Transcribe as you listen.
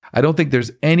I don't think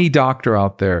there's any doctor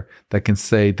out there that can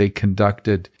say they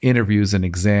conducted interviews and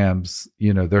exams,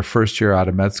 their first year out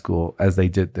of med school as they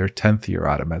did their 10th year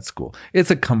out of med school.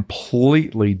 It's a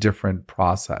completely different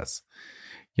process.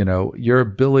 Your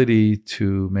ability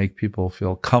to make people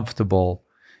feel comfortable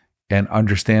and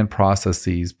understand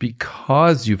processes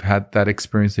because you've had that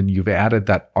experience and you've added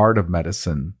that art of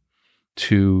medicine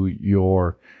to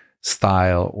your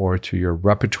style or to your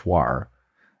repertoire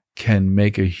can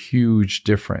make a huge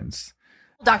difference.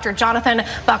 Dr. Jonathan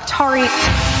Bakhtari.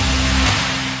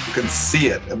 You can see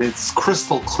it. I mean, it's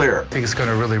crystal clear. I think it's going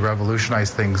to really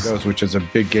revolutionize things. Which is a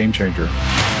big game changer.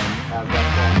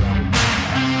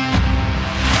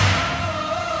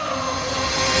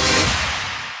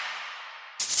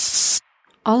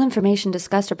 All information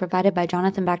discussed or provided by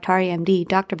Jonathan Bakhtari, MD,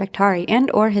 Dr. Bakhtari,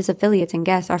 and or his affiliates and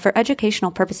guests are for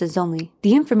educational purposes only.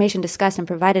 The information discussed and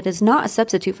provided is not a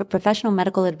substitute for professional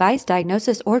medical advice,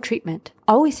 diagnosis, or treatment.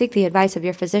 Always seek the advice of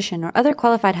your physician or other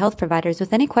qualified health providers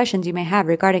with any questions you may have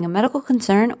regarding a medical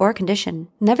concern or condition.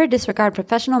 Never disregard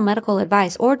professional medical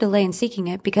advice or delay in seeking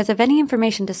it because of any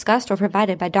information discussed or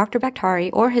provided by Dr.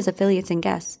 Bakhtari or his affiliates and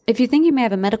guests. If you think you may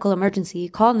have a medical emergency,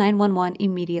 call 911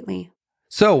 immediately.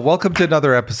 So welcome to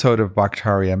another episode of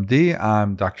Bakhtari MD.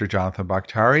 I'm Dr. Jonathan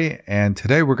Bakhtari, and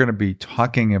today we're going to be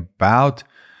talking about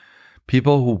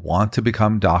people who want to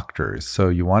become doctors. So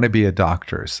you want to be a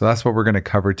doctor. So that's what we're going to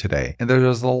cover today. And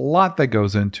there's a lot that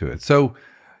goes into it. So,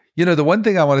 the one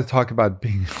thing I want to talk about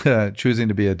being choosing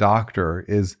to be a doctor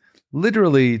is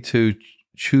literally to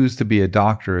choose to be a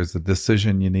doctor is a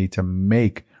decision you need to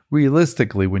make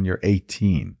realistically when you're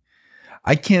 18.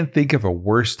 I can't think of a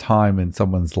worse time in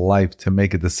someone's life to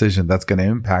make a decision that's going to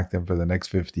impact them for the next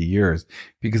 50 years.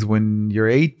 Because when you're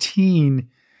 18,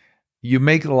 you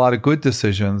make a lot of good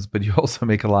decisions, but you also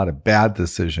make a lot of bad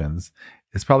decisions.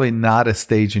 It's probably not a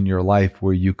stage in your life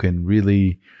where you can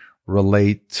really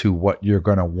relate to what you're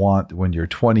going to want when you're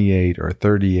 28 or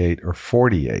 38 or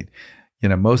 48.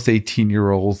 Most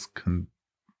 18-year-olds can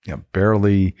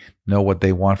barely know what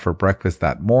they want for breakfast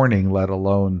that morning, let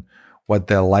alone what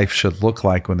their life should look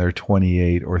like when they're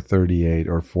 28 or 38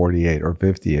 or 48 or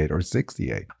 58 or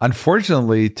 68.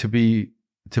 Unfortunately, to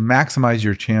maximize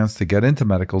your chance to get into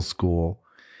medical school,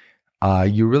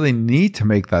 you really need to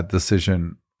make that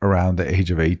decision around the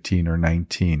age of 18 or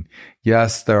 19.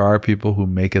 Yes, there are people who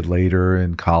make it later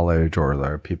in college, or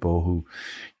there are people who,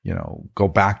 go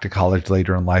back to college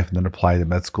later in life and then apply to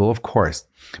med school, of course.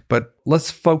 But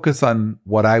let's focus on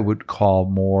what I would call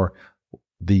more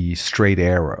the straight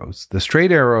arrows. The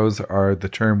straight arrows are the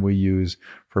term we use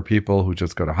for people who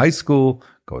just go to high school,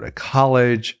 go to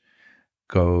college,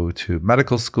 go to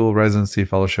medical school, residency,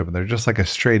 fellowship, and they're just like a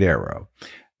straight arrow.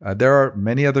 There are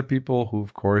many other people who,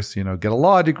 of course, get a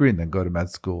law degree and then go to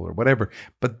med school or whatever,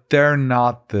 but they're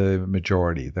not the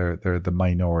majority. They're the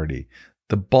minority.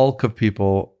 The bulk of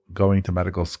people going to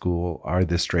medical school are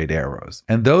the straight arrows.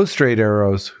 And those straight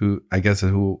arrows who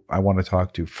I want to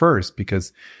talk to first,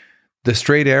 because the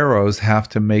straight arrows have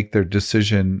to make their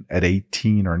decision at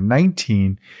 18 or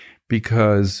 19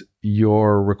 because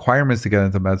your requirements to get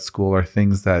into med school are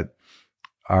things that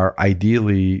are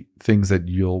ideally things that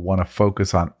you'll want to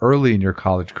focus on early in your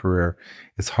college career.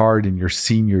 It's hard in your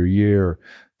senior year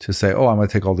to say, I'm going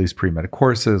to take all these pre-med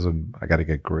courses and I got to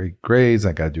get great grades.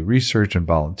 I got to do research and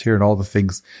volunteer and all the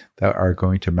things that are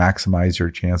going to maximize your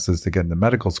chances to get into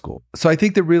medical school. So I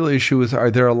think the real issue is,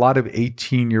 are there a lot of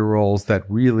 18-year-olds that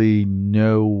really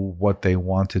know what they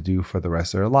want to do for the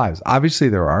rest of their lives? Obviously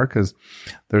there are, because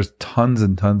there's tons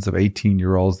and tons of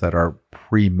 18-year-olds that are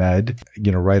pre-med,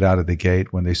 right out of the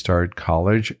gate when they start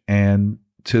college. And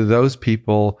to those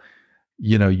people,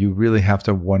 you really have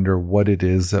to wonder what it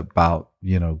is about,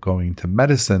 going to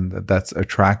medicine that's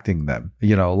attracting them. A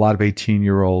lot of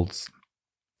 18-year-olds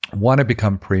want to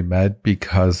become pre-med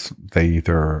because they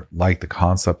either like the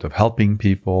concept of helping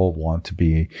people, want to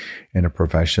be in a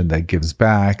profession that gives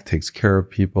back, takes care of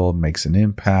people, makes an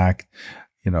impact.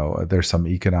 There's some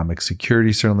economic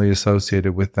security certainly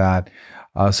associated with that.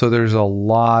 So there's a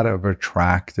lot of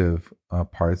attractive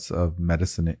parts of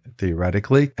medicine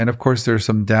theoretically. And of course, there's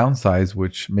some downsides,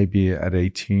 which maybe at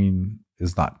 18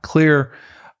 is not clear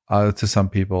to some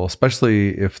people, especially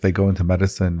if they go into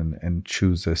medicine and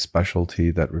choose a specialty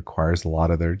that requires a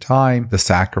lot of their time. The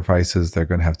sacrifices they're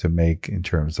going to have to make in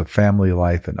terms of family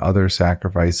life and other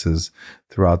sacrifices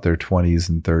throughout their 20s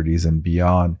and 30s and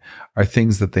beyond are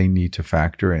things that they need to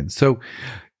factor in. So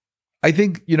I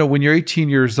think, when you're 18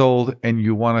 years old and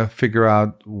you want to figure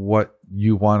out what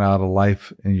you want out of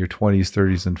life in your 20s,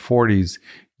 30s, and 40s,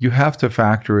 you have to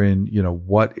factor in,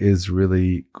 what is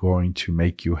really going to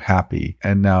make you happy.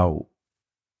 And now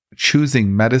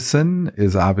choosing medicine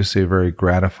is obviously a very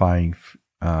gratifying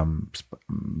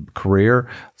career.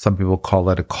 Some people call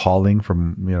that a calling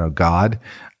from God.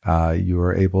 You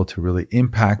are able to really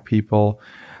impact people.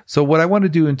 So what I want to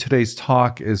do in today's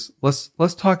talk is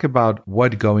let's talk about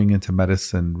what going into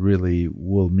medicine really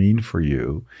will mean for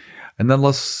you. And then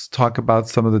let's talk about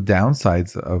some of the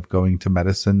downsides of going to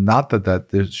medicine. Not that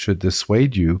this should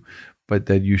dissuade you, but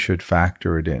that you should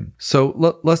factor it in. So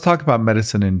let's talk about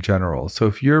medicine in general. So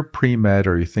if you're pre-med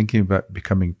or you're thinking about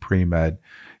becoming pre-med,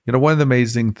 one of the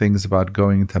amazing things about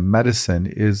going into medicine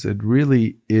is it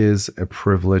really is a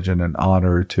privilege and an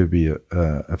honor to be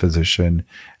a physician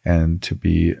and to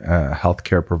be a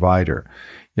healthcare provider.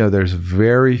 There's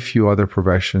very few other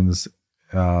professions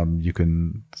you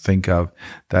can think of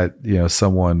that,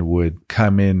 someone would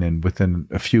come in and within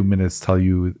a few minutes tell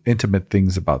you intimate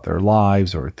things about their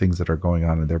lives or things that are going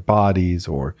on in their bodies,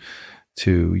 or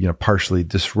to, partially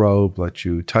disrobe, let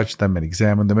you touch them and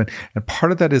examine them. And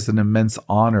part of that is an immense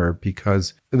honor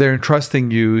because they're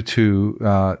entrusting you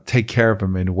to take care of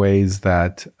them in ways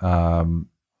that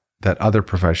that other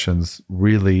professions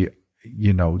really,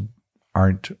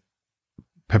 aren't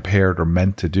prepared or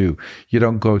meant to do. You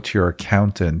don't go to your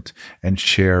accountant and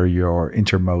share your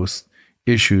innermost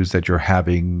issues that you're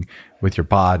having with your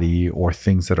body or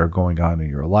things that are going on in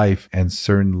your life. And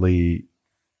certainly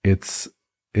it's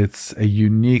a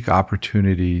unique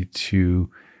opportunity to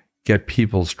get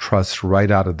people's trust right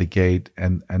out of the gate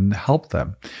and help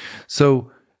them.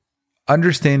 So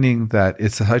understanding that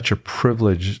it's such a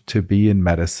privilege to be in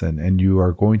medicine, and you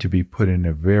are going to be put in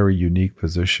a very unique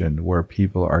position where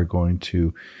people are going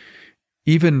to,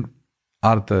 even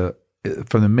from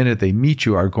the minute they meet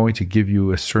you, are going to give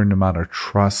you a certain amount of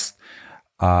trust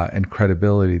and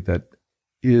credibility that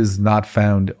is not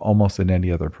found almost in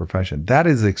any other profession. That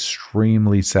is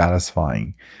extremely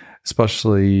satisfying,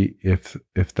 especially if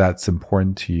that's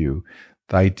important to you.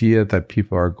 The idea that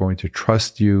people are going to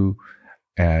trust you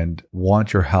and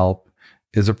want your help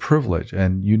is a privilege,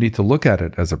 and you need to look at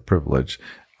it as a privilege.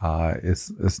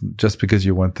 It's just because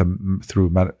you went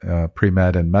through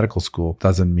pre-med and medical school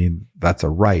doesn't mean that's a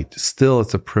right. Still,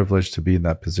 it's a privilege to be in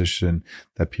that position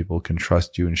that people can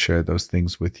trust you and share those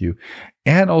things with you.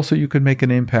 And also you can make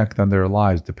an impact on their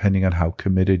lives depending on how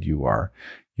committed you are.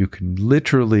 You can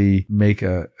literally make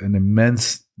an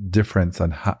immense difference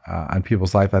on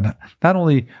people's life, and not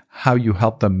only how you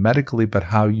help them medically, but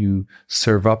how you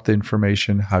serve up the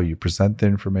information, how you present the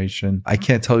information. I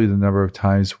can't tell you the number of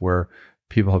times where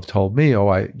people have told me,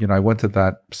 I went to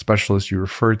that specialist you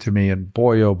referred to me, and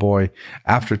boy, oh boy,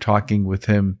 after talking with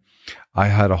him, I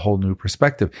had a whole new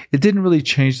perspective. It didn't really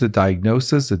change the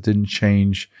diagnosis. It didn't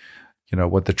change,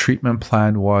 what the treatment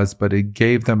plan was, but it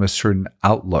gave them a certain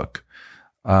outlook,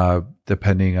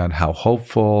 depending on how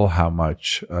hopeful, how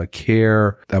much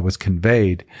care that was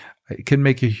conveyed. It can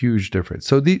make a huge difference.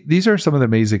 So these are some of the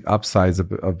amazing upsides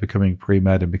of becoming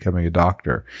pre-med and becoming a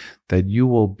doctor, that you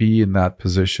will be in that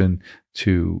position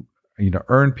to,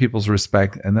 earn people's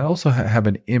respect and then also have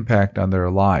an impact on their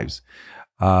lives.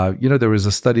 There was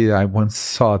a study that I once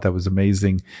saw that was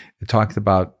amazing. It talked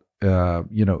about,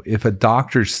 if a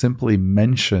doctor simply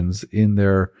mentions in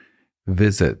their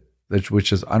visit,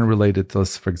 which is unrelated to,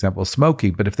 for example,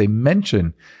 smoking, but if they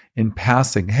mention in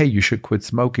passing, hey, you should quit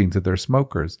smoking to their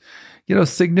smokers, a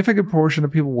significant portion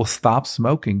of people will stop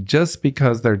smoking just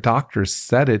because their doctor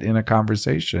said it in a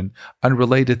conversation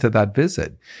unrelated to that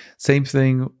visit. Same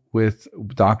thing with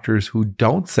doctors who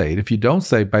don't say it. If you don't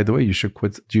say, by the way, you should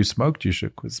quit, you smoked, you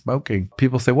should quit smoking.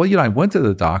 People say, well, I went to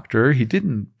the doctor, he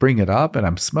didn't bring it up and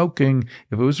I'm smoking.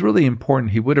 If it was really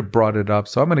important, he would have brought it up.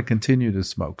 So I'm going to continue to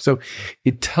smoke. So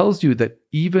it tells you that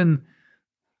even,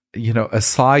 a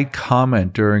side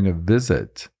comment during a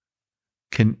visit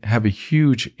can have a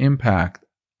huge impact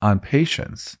on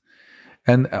patients.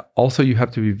 And also you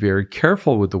have to be very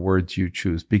careful with the words you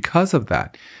choose because of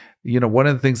that. One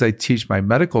of the things I teach my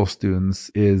medical students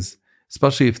is,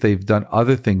 especially if they've done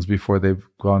other things before they've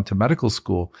gone to medical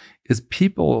school, is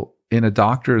people in a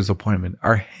doctor's appointment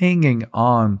are hanging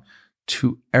on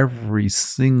to every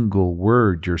single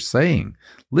word you're saying.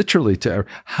 Literally, to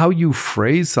how you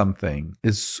phrase something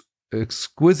is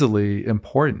exquisitely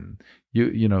important.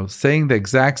 Saying the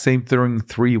exact same thing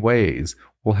 3 ways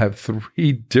will have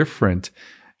 3 different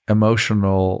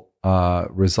emotional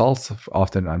results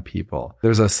often on people.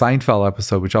 There's a Seinfeld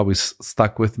episode which always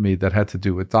stuck with me that had to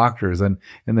do with doctors. And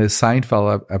in the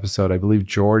Seinfeld episode, I believe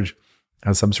George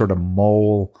has some sort of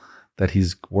mole that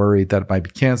he's worried that it might be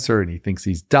cancer and he thinks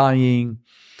he's dying.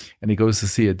 And he goes to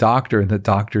see a doctor and the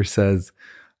doctor says,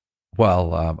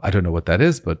 well, I don't know what that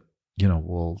is, but,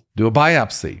 we'll do a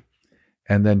biopsy.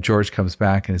 And then George comes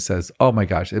back and says, oh my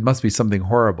gosh, it must be something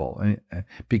horrible.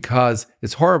 Because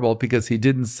it's horrible because he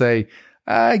didn't say,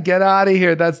 get out of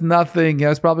here. That's nothing.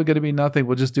 Yeah, it's probably going to be nothing.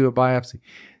 We'll just do a biopsy.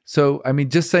 So, I mean,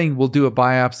 just saying we'll do a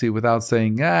biopsy without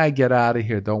saying, get out of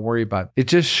here. Don't worry about it. It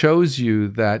just shows you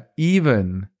that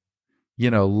even,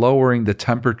 lowering the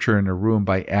temperature in a room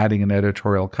by adding an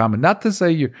editorial comment, not to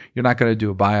say you're not going to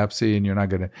do a biopsy and you're not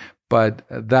going to, but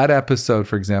that episode,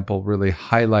 for example, really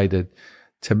highlighted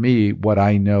to me what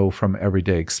I know from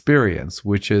everyday experience,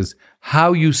 which is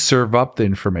how you serve up the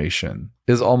information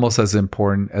is almost as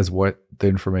important as what the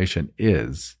information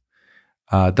is.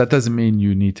 That doesn't mean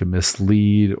you need to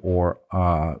mislead or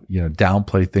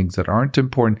downplay things that aren't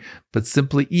important, but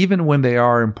simply even when they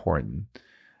are important,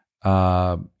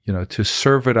 to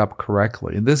serve it up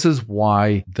correctly. And this is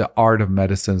why the art of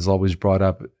medicine is always brought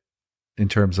up in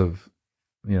terms of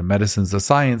medicine's a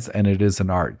science and it is an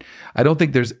art. I don't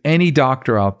think there's any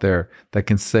doctor out there that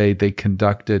can say they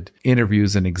conducted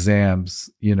interviews and exams,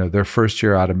 their first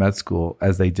year out of med school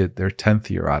as they did their 10th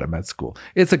year out of med school.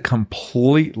 It's a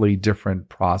completely different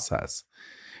process.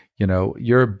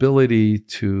 Your ability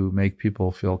to make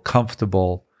people feel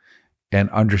comfortable and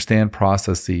understand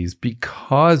processes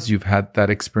because you've had that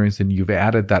experience and you've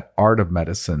added that art of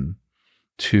medicine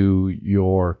to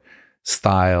your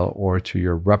style or to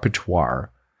your repertoire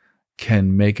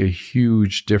can make a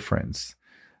huge difference.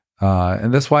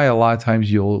 And that's why a lot of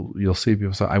times you'll see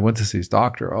people say, I went to see his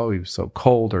doctor. Oh, he was so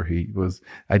cold, or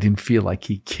I didn't feel like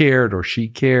he cared or she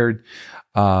cared.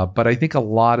 But I think a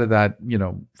lot of that,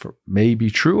 may be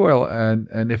true.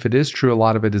 And if it is true, a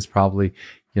lot of it is probably,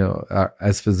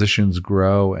 as physicians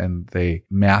grow and they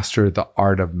master the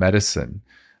art of medicine,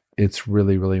 it's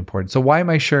really, really important. So why am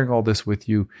I sharing all this with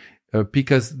you?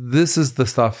 Because this is the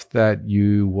stuff that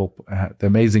the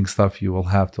amazing stuff you will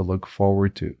have to look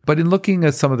forward to. But in looking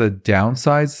at some of the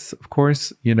downsides, of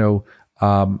course,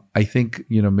 I think,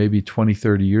 maybe 20,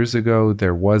 30 years ago,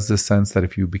 there was this sense that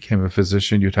if you became a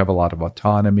physician, you'd have a lot of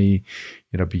autonomy,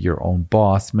 be your own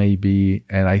boss maybe.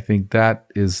 And I think that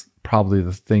is probably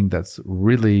the thing that's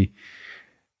really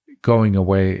going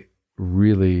away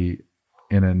really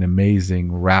in an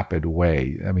amazing, rapid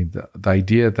way. I mean, the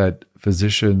idea that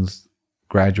physicians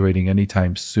graduating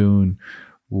anytime soon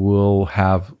will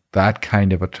have that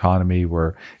kind of autonomy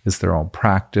where it's their own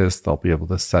practice. They'll be able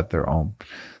to set their own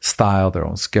style, their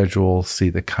own schedule, see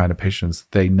the kind of patients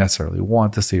they necessarily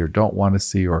want to see or don't want to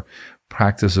see, or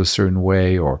practice a certain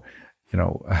way, or,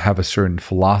 have a certain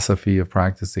philosophy of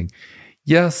practicing.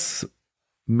 Yes,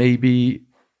 maybe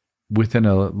within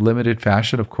a limited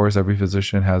fashion. Of course, every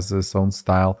physician has his own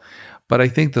style. But I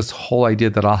think this whole idea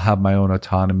that I'll have my own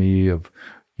autonomy of,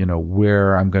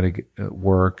 where I'm going to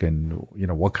work and,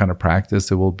 what kind of practice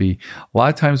it will be. A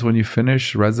lot of times when you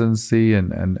finish residency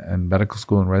and medical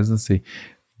school and residency,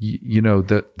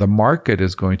 the market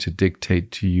is going to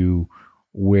dictate to you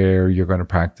where you're going to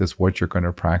practice, what you're going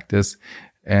to practice.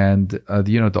 And,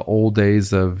 the old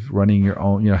days of running your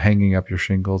own, hanging up your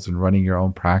shingles and running your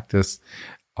own practice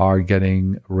are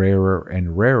getting rarer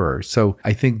and rarer. So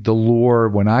I think the lure,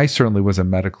 when I certainly was in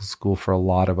medical school, for a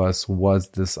lot of us was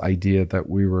this idea that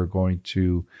we were going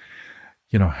to,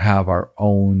 have our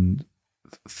own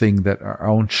thing, our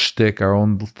own shtick, our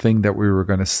own thing that we were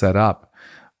going to set up.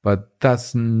 But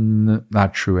that's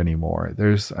not true anymore.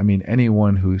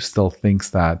 Anyone who still thinks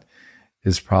that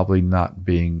is probably not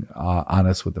being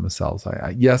honest with themselves.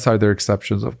 Yes, are there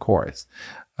exceptions? Of course.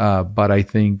 But I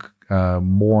think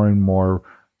more and more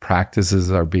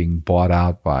practices are being bought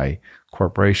out by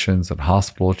corporations and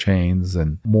hospital chains,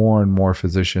 and more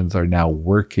physicians are now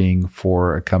working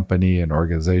for a company, an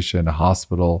organization, a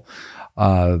hospital.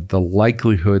 The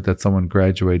likelihood that someone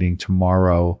graduating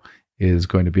tomorrow is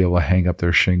going to be able to hang up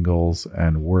their shingles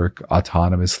and work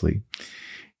autonomously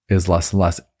is less and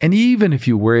less. And even if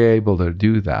you were able to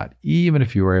do that,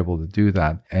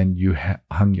 and you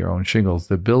hung your own shingles,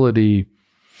 the ability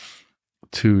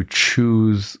to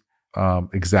choose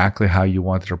exactly how you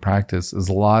wanted to practice is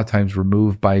a lot of times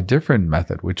removed by a different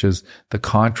method, which is the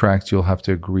contracts you'll have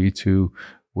to agree to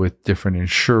with different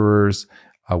insurers,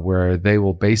 where they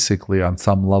will basically on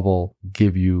some level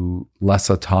give you less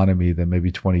autonomy than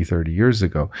maybe 20, 30 years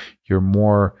ago. You're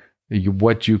more,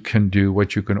 what you can do,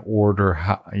 what you can order,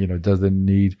 how, doesn't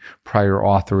need prior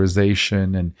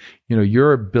authorization. And,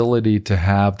 your ability to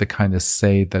have the kind of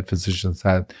say that physicians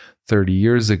had 30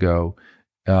 years ago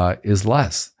is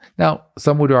less. Now,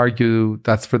 some would argue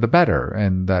that's for the better,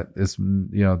 and that is,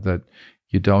 that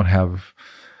you don't have,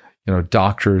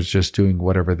 doctors just doing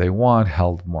whatever they want,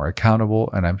 held more accountable.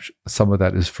 And some of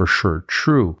that is for sure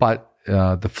true. But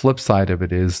the flip side of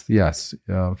it is, yes,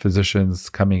 physicians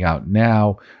coming out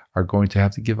now are going to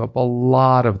have to give up a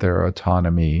lot of their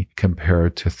autonomy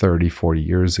compared to 30, 40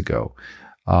 years ago.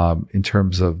 In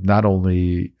terms of not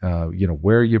only,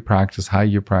 where you practice, how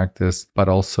you practice, but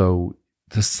also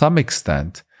to some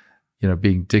extent,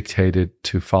 being dictated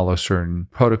to follow certain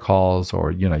protocols,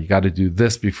 or, you got to do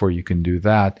this before you can do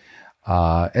that.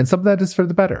 And some of that is for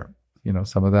the better.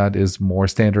 Some of that is more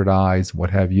standardized,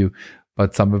 what have you,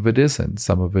 but some of it isn't.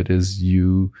 Some of it is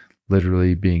you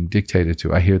literally being dictated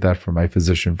to. I hear that from my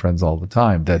physician friends all the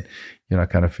time, that, I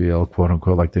kind of feel, quote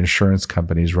unquote, like the insurance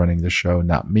company's running the show,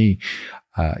 not me.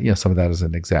 Some of that is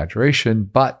an exaggeration,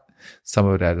 but some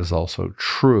of that is also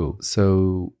true.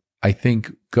 So I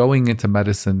think going into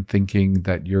medicine thinking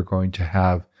that you're going to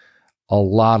have a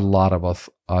lot of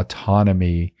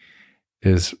autonomy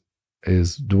is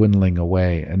dwindling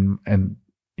away. And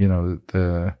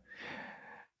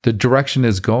the direction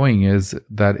is going is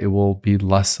that it will be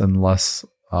less and less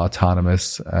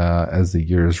autonomous as the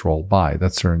years roll by.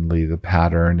 That's certainly the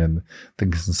pattern, and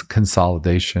the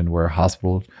consolidation where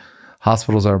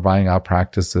hospitals are buying out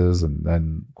practices, and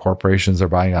then corporations are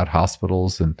buying out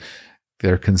hospitals, and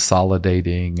they're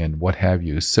consolidating and what have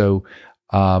you. So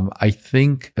I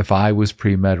think if I was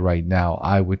pre-med right now,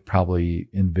 I would probably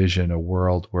envision a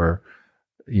world where,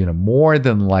 more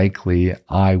than likely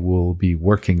I will be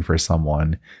working for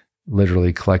someone,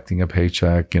 literally collecting a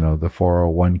paycheck, the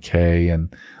 401k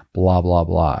and blah, blah,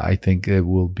 blah. I think it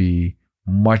will be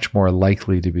much more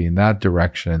likely to be in that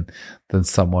direction than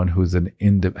someone who's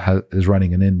is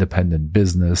running an independent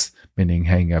business, meaning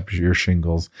hanging up your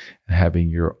shingles and having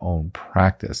your own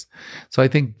practice. So I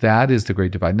think that is the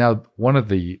great divide. Now, one of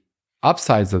the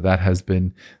upsides of that has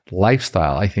been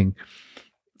lifestyle. I think,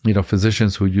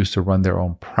 physicians who used to run their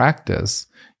own practice,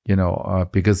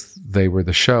 because they were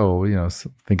the show,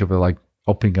 think of it like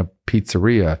opening a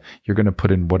pizzeria. You're going to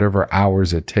put in whatever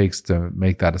hours it takes to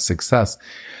make that a success.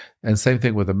 And same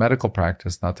thing with a medical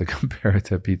practice, not to compare it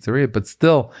to a pizzeria, but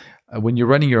still, when you're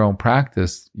running your own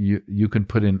practice, you can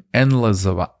put in endless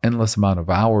amount of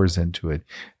hours into it,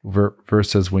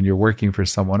 versus when you're working for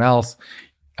someone else.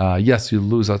 Yes, you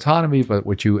lose autonomy, but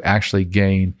what you actually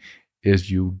gain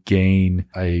is you gain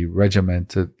a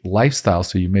regimented lifestyle.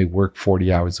 So you may work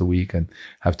 40 hours a week and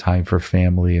have time for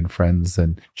family and friends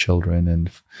and children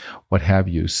and what have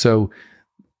you. So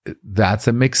that's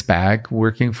a mixed bag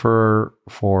working for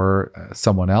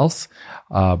someone else.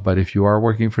 But if you are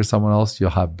working for someone else, you'll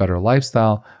have better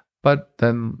lifestyle. But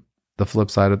then the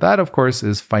flip side of that, of course,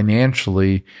 is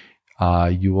financially,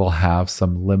 you will have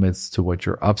some limits to what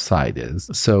your upside is.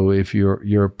 So if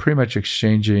you're pretty much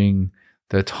exchanging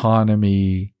the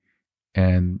autonomy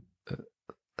and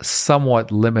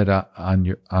somewhat limit on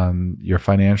your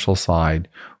financial side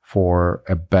for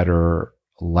a better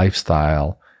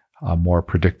lifestyle, a more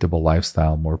predictable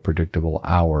lifestyle, more predictable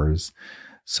hours.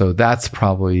 So that's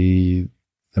probably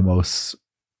the most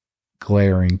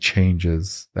glaring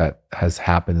changes that has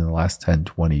happened in the last 10,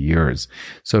 20 years.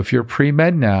 So if you're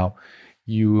pre-med now,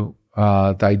 the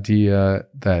idea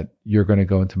that you're going to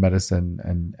go into medicine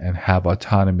and have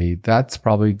autonomy, that's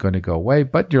probably going to go away,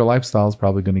 but your lifestyle is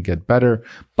probably going to get better,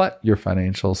 but your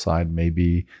financial side may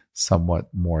be somewhat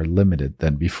more limited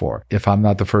than before. If I'm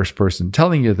not the first person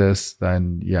telling you this,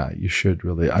 then yeah, you should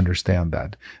really understand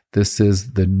that. This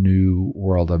is the new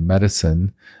world of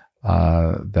medicine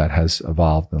that has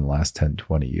evolved in the last 10,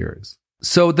 20 years.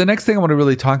 So the next thing I want to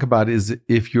really talk about is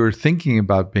if you're thinking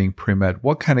about being pre-med,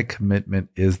 what kind of commitment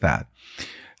is that?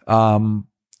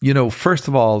 First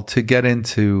of all, to get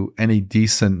into any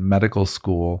decent medical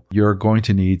school, you're going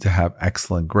to need to have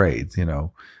excellent grades,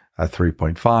 a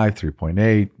 3.5,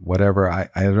 3.8, whatever. I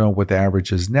don't know what the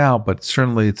average is now, but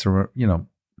certainly it's, you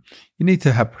need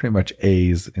to have pretty much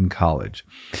A's in college.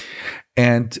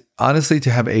 And honestly,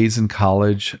 to have A's in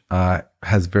college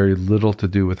has very little to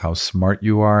do with how smart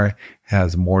you are. It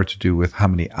has more to do with how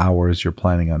many hours you're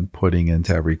planning on putting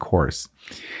into every course.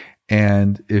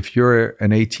 And if you're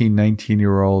an 18,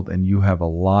 19-year-old and you have a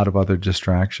lot of other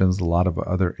distractions, a lot of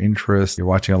other interests, you're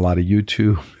watching a lot of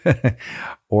YouTube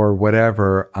or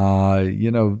whatever,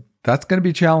 that's going to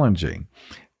be challenging.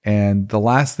 And the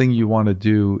last thing you want to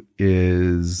do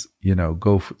is,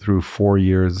 go through 4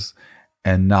 years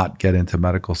and not get into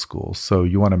medical school. So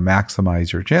you want to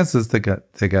maximize your chances to get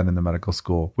into medical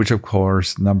school, which of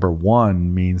course, number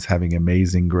one means having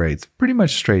amazing grades, pretty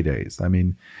much straight A's. I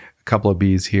mean, a couple of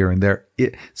B's here and there.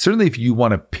 Certainly if you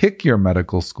want to pick your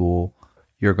medical school,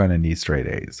 you're going to need straight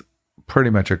A's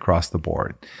pretty much across the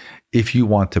board. If you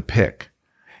want to pick,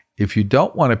 if you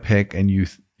don't want to pick and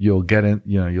you'll get in,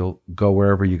 you'll go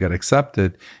wherever you get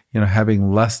accepted,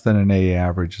 having less than an A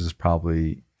average is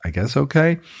probably, I guess,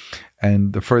 okay.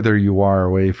 And the further you are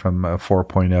away from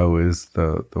 4.0 is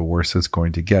the worse it's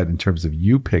going to get in terms of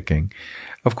you picking.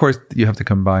 Of course, you have to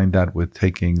combine that with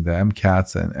taking the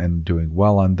MCATs and doing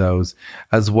well on those,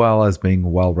 as well as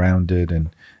being well-rounded and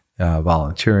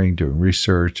volunteering, doing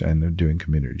research, and doing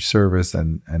community service,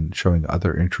 and showing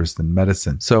other interest in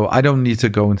medicine. So I don't need to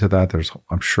go into that. There's,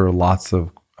 I'm sure, lots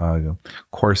of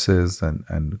courses and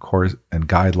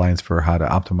guidelines for how to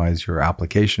optimize your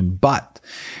application, but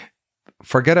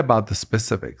forget about the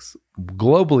specifics.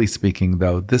 Globally speaking,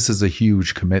 though, this is a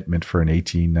huge commitment for an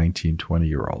 18, 19,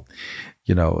 20-year-old.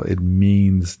 It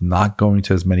means not going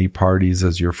to as many parties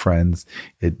as your friends.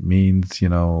 It means,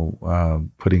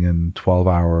 putting in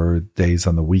 12-hour days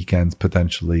on the weekends,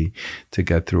 potentially, to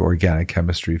get through organic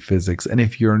chemistry, physics. And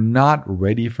if you're not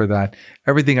ready for that,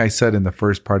 everything I said in the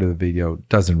first part of the video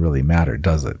doesn't really matter,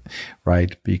 does it?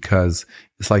 Right? Because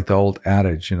it's like the old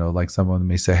adage, like someone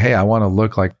may say, hey, I want to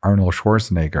look like Arnold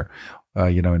Schwarzenegger,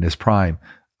 in his prime.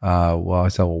 I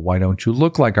said, well, why don't you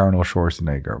look like Arnold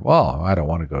Schwarzenegger? Well, I don't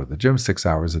want to go to the gym 6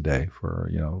 hours a day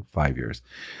for, 5 years.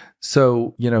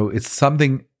 So, it's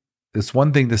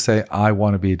one thing to say, I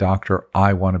want to be a doctor.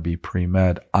 I want to be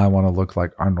pre-med. I want to look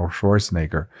like Arnold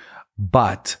Schwarzenegger.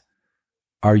 But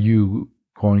are you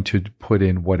going to put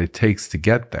in what it takes to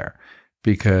get there?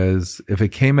 Because if it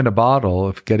came in a bottle,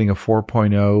 if getting a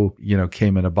 4.0,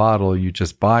 came in a bottle, you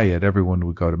just buy it, everyone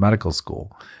would go to medical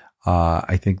school.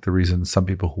 I think the reason some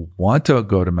people who want to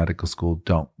go to medical school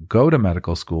don't go to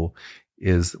medical school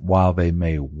is while they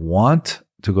may want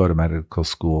to go to medical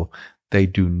school, they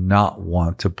do not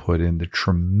want to put in the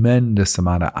tremendous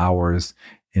amount of hours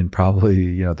in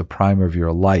probably, the prime of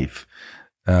your life,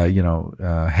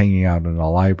 hanging out in a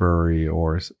library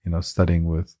or, studying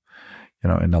with,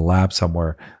 in a lab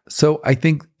somewhere. So I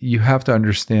think you have to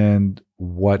understand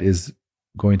what is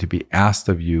going to be asked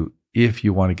of you if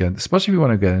you want to get, especially if you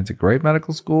want to get into great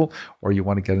medical school or you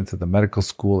want to get into the medical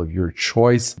school of your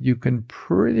choice. You can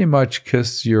pretty much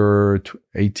kiss your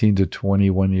 18 to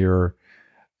 21 year,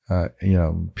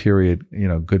 period,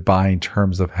 goodbye in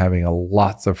terms of having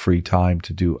lots of free time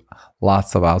to do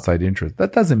lots of outside interest.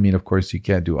 That doesn't mean, of course, you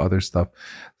can't do other stuff,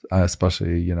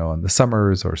 especially, in the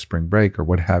summers or spring break or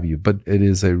what have you, but it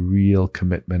is a real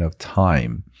commitment of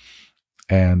time.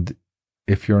 And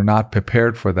if you're not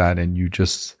prepared for that and you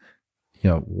just,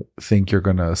 think you're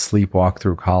going to sleepwalk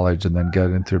through college and then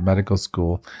get into medical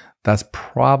school, that's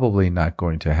probably not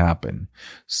going to happen.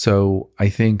 So I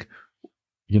think,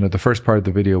 the first part of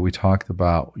the video, we talked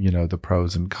about, the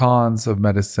pros and cons of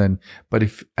medicine. But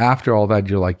if after all that,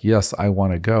 you're like, yes, I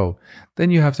want to go,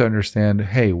 then you have to understand,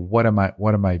 hey, what am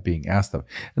I being asked of?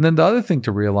 And then the other thing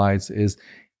to realize is,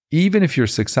 even if you're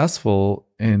successful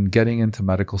in getting into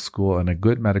medical school and a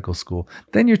good medical school,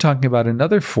 then you're talking about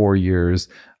another 4 years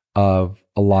of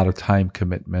a lot of time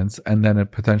commitments, and then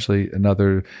potentially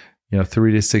another,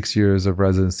 3 to 6 years of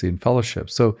residency and fellowship.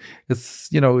 So it's,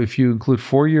 if you include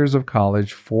 4 years of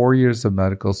college, 4 years of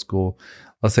medical school,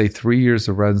 let's say 3 years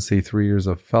of residency, 3 years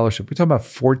of fellowship, we're talking about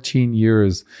 14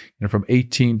 years, from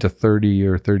 18 to 30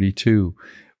 or 32,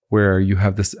 where you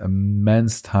have this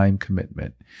immense time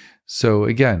commitment. So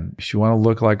again, if you want to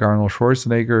look like Arnold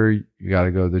Schwarzenegger, you got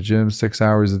to go to the gym 6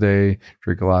 hours a day,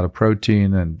 drink a lot of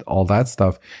protein and all that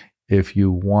stuff. If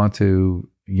you want to,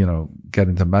 get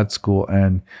into med school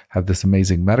and have this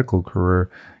amazing medical career,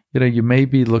 you may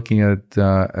be looking at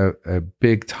a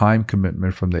big time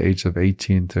commitment from the age of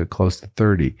 18 to close to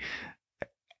 30.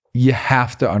 You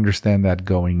have to understand that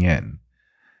going in,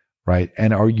 right?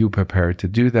 And are you prepared to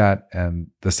do that and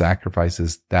the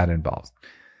sacrifices that involves?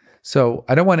 So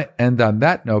I don't want to end on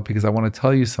that note because I want to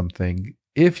tell you something.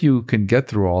 If you can get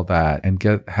through all that and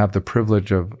have the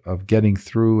privilege of getting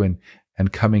through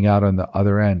and coming out on the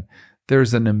other end,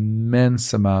 there's an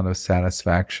immense amount of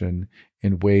satisfaction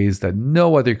in ways that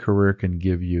no other career can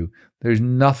give you. There's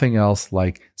nothing else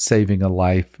like saving a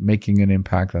life, making an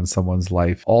impact on someone's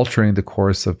life, altering the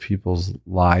course of people's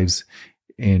lives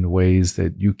in ways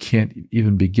that you can't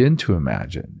even begin to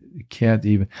imagine. You can't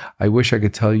even, I wish I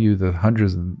could tell you the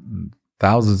hundreds and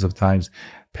thousands of times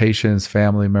patients,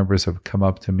 family members have come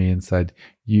up to me and said,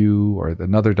 you or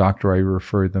another doctor I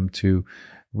referred them to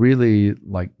really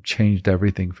changed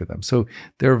everything for them. So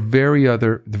there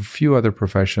are few other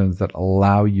professions that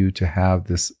allow you to have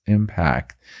this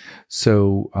impact.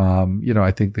 So,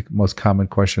 I think the most common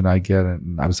question I get,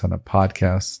 and I was on a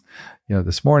podcast,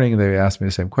 this morning, they asked me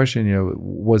the same question,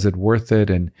 was it worth it?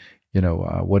 And,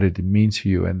 what did it mean to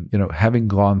you? And, having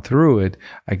gone through it,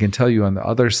 I can tell you on the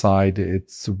other side,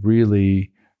 it's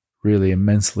really, really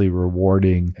immensely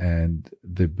rewarding, and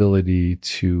the ability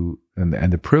to,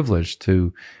 and the privilege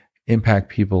to impact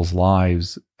people's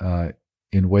lives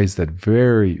in ways that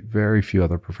very, very few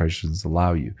other professions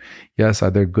allow you. Yes,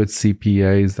 are there good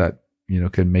CPAs that,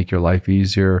 can make your life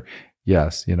easier?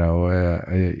 Yes,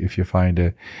 if you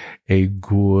find a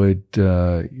good,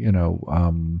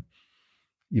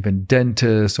 even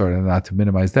dentist, or not to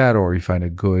minimize that, or you find a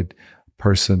good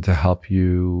person to help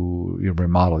you,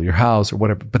 remodel your house or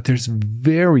whatever. But there's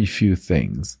very few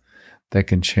things that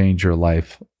can change your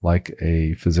life like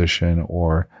a physician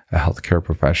or a healthcare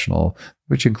professional,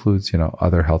 which includes,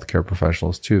 other healthcare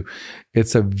professionals too.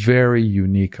 It's a very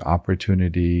unique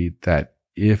opportunity that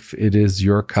if it is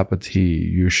your cup of tea,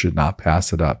 you should not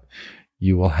pass it up.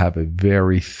 You will have a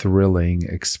very thrilling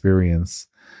experience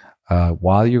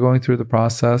while you're going through the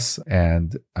process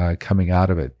and coming out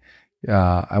of it.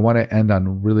 I want to end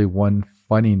on really one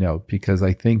funny note, because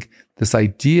I think this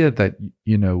idea that,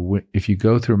 if you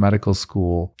go through medical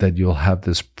school, that you'll have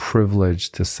this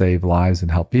privilege to save lives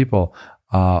and help people.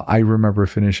 I remember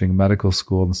finishing medical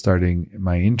school and starting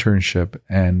my internship,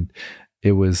 and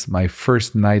it was my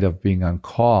first night of being on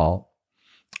call,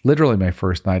 literally my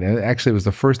first night. And actually, it was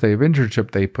the first day of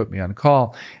internship. They put me on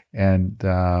call. And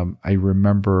I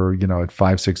remember, at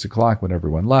 5, 6 o'clock when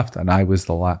everyone left, and I was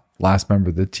the last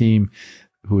member of the team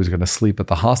who was going to sleep at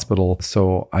the hospital.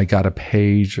 So I got a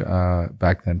page,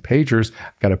 back then pagers,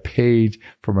 got a page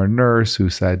from a nurse who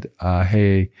said,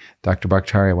 hey, Dr.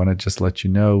 Bakhtari, I want to just let you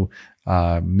know,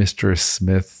 Mr.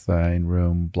 Smith in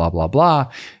room blah, blah,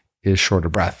 blah is short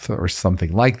of breath, or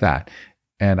something like that.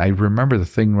 And I remember the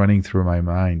thing running through my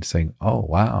mind saying, oh,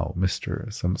 wow,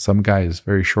 some guy is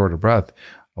very short of breath.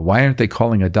 Why aren't they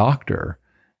calling a doctor?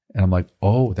 And I'm like,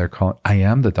 oh, I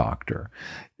am the doctor.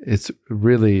 It's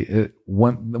really,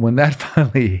 when that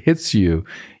finally hits you,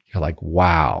 you're like,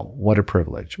 wow, what a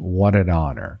privilege, what an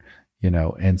honor,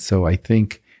 And so I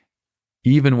think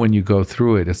even when you go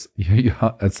through it,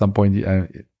 at some point,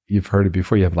 you've heard it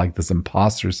before, you have like this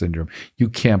imposter syndrome. You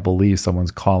can't believe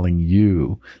someone's calling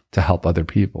you to help other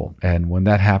people. And when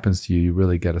that happens to you, you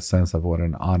really get a sense of what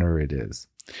an honor it is.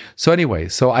 So anyway,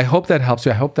 I hope that helps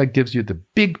you. I hope that gives you the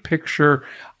big picture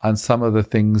on some of the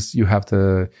things you have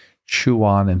to chew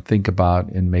on and think about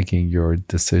in making your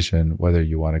decision whether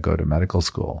you want to go to medical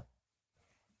school.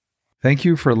 Thank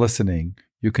you for listening.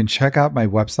 You can check out my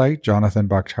website,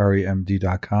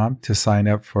 jonathanbakhtarimd.com, to sign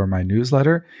up for my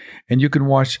newsletter. And you can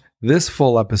watch this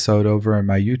full episode over on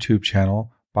my YouTube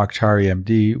channel, Bakhtari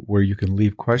MD, where you can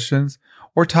leave questions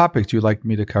or topics you'd like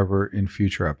me to cover in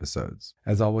future episodes.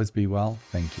 As always, be well.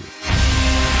 Thank you.